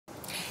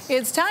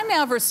It's time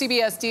now for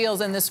CBS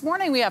Deals, and this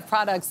morning we have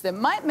products that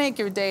might make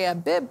your day a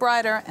bit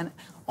brighter and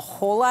a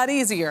whole lot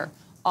easier,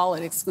 all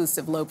at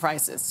exclusive low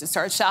prices. To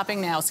start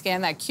shopping now,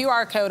 scan that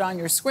QR code on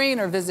your screen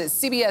or visit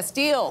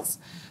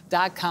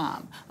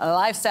CBSDeals.com. A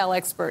lifestyle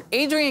expert,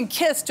 Adriane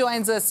Kiss,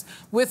 joins us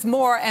with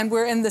more, and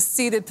we're in the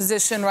seated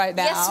position right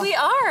now. Yes, we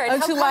are.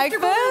 Don't you like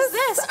this? How comfortable is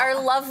this?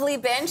 Our lovely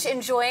bench,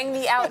 enjoying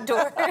the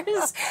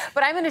outdoors.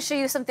 But I'm going to show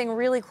you something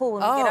really cool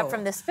when we get up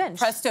from this bench.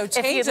 Presto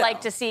change. If you'd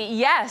like to see.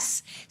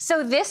 Yes.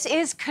 So this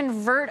is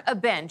Convert a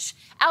Bench.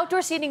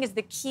 Outdoor seating is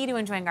the key to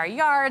enjoying our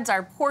yards,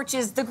 our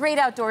porches, the great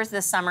outdoors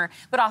this summer.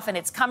 But often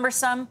it's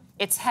cumbersome,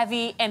 it's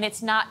heavy, and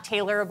it's not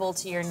tailorable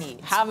to your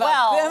needs. How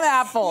about them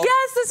apples?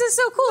 Yes, this is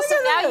so cool. Look So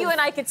at now this. you and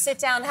I could sit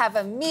down, have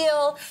a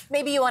meal.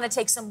 Maybe you want to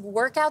take some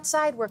work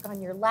outside, work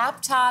on your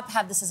laptop,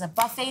 have this as a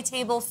buffet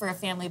table for a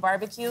family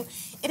barbecue.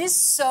 It is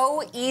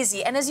so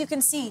easy. And as you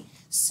can see,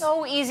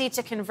 so easy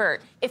to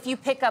convert. If you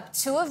pick up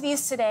 2 of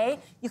these today,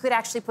 you could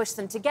actually push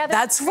them together.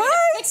 That's create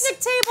right. a picnic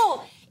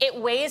table. It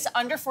weighs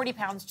under 40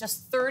 pounds,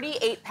 just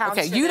 38 pounds.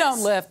 Okay, for you this.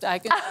 don't lift. I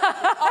can.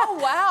 Oh,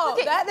 wow.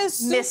 That is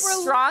super This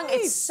strong. light.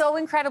 It's so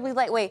incredibly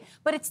lightweight.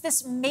 But it's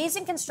this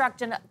amazing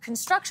construction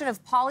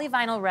of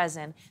polyvinyl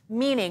resin,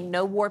 meaning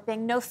no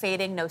warping, no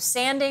fading, no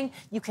sanding.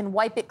 You can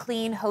wipe it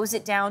clean, hose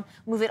it down,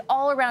 move it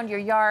all around your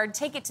yard,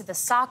 take it to the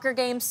soccer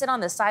game, sit on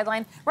the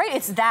sideline. Right?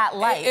 It's that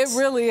light. It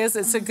really is.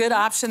 It's a good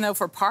option, though,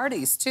 for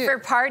parties, too. For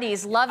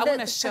parties. Love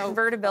the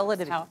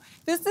convertibility.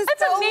 This is That's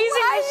so amazing,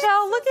 light.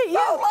 Michelle. Look at you.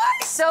 So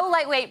light. So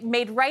lightweight,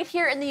 made right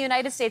here in the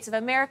United States of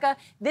America.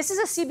 This is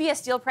a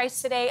CBS deal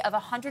price today of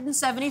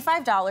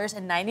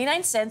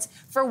 $175.99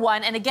 for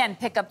one. And again,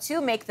 pick up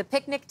 2, make the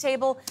picnic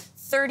table.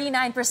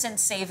 39%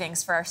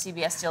 savings for our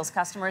CBS Deals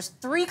customers.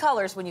 3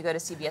 colors when you go to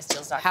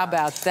CBSDeals.com. How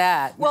about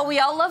that? Well, we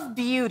all love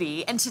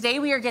beauty, and today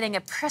we are getting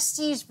a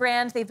prestige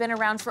brand. They've been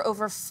around for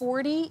over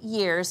 40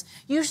 years.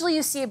 Usually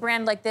you see a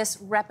brand like this,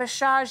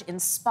 repossage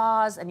in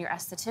spas and your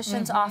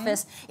esthetician's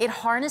office. It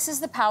harnesses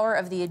the power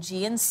of the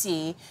Aegean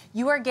Sea.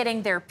 You are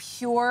getting their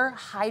Pure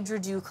Hydro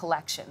Dew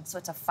collection. So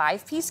it's a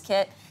 5-piece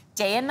kit.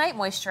 Day and night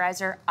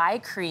moisturizer, eye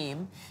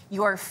cream,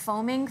 your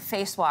foaming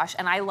face wash,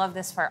 and I love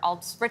this part. I'll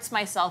spritz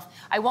myself.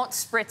 I won't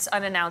spritz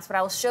unannounced, but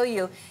I will show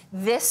you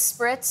this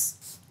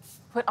spritz.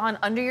 Put on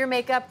under your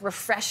makeup,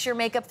 refresh your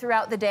makeup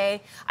throughout the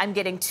day. I'm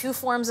getting 2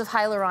 forms of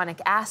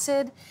hyaluronic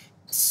acid,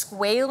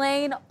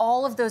 squalane,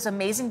 all of those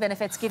amazing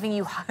benefits, giving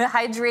you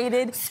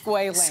hydrated.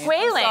 Squalane.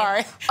 Squalane.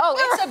 Sorry. Oh,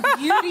 it's a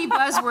beauty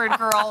buzzword,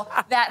 girl.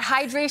 That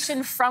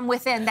hydration from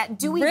within, that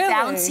dewy, Really?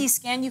 bouncy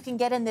skin you can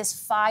get in this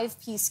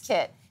 5-piece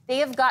kit. They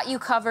have got you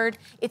covered.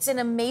 It's an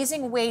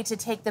amazing way to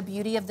take the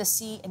beauty of the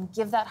sea and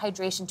give that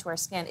hydration to our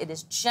skin. It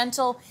is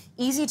gentle,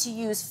 easy to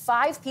use.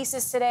 5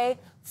 pieces today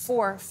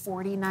for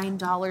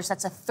 $49.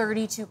 That's a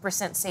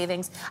 32%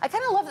 savings. I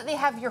kind of love that they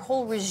have your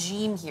whole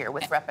regime here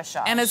with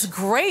repossage. And it's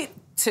great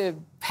to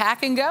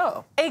pack and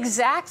go.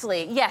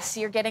 Exactly. Yes,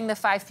 you're getting the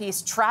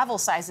 5-piece travel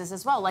sizes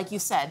as well, like you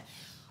said.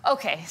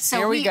 Okay, so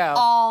Here we go.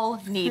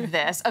 all need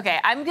this. Okay,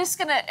 I'm just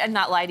gonna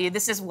not lie to you.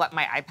 This is what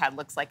my iPad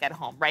looks like at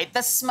home, right?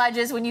 The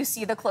smudges when you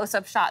see the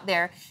close-up shot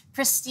there.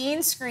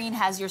 Pristine screen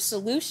has your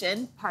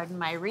solution, pardon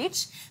my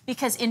reach,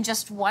 because in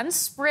just 1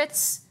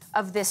 spritz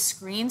of this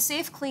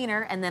screen-safe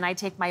cleaner, and then I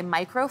take my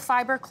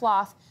microfiber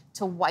cloth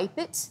to wipe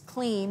it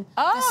clean,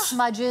 the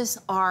smudges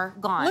are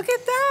gone. Look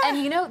at that.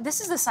 And you know, this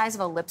is the size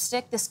of a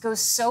lipstick. This goes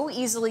so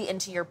easily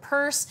into your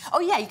purse. Oh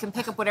yeah, you can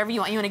pick up whatever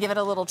you want. You want to give it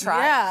a little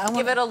try? Yeah.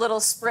 Give it a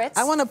little spritz.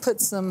 I want to put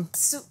some...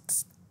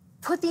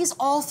 Put these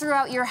all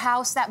throughout your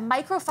house. That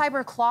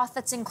microfiber cloth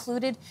that's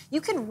included,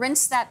 you can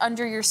rinse that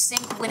under your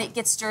sink when it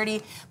gets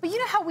dirty. But you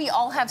know how we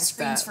all have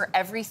screens for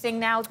everything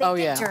now? They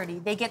get dirty,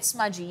 they get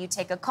smudgy. You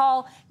take a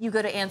call, you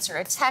go to answer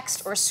a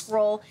text or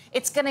scroll,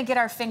 it's gonna get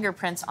our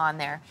fingerprints on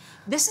there.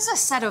 This is a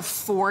set of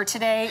 4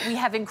 today. We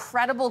have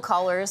incredible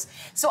colors.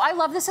 So I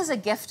love this as a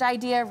gift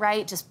idea,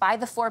 right? Just buy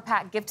the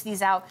 4-pack, gift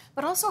these out,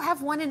 but also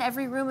have one in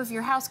every room of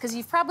your house because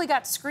you've probably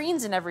got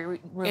screens in every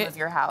room of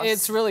your house.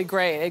 It's really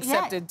great,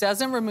 except it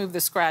doesn't remove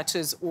the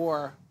scratches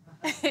or...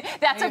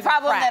 That's a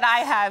problem that I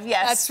have,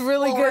 yes. That's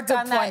really good to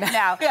point out.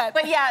 Now. Yeah,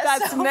 but yeah,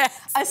 that's so next.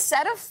 A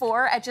set of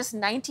 4 at just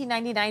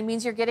 $19.99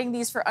 means you're getting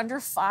these for under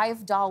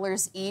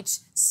 $5 each.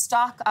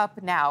 Stock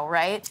up now,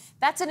 right?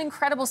 That's an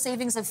incredible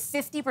savings of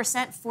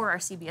 50% for our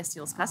CBS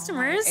Deals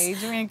customers.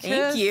 Adriane Kiss,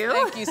 thank you.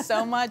 Thank you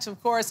so much.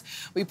 Of course,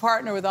 we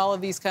partner with all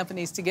of these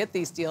companies to get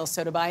these deals.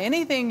 So to buy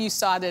anything you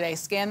saw today,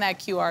 scan that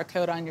QR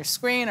code on your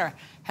screen or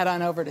head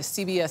on over to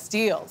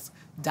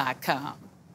CBSDeals.com.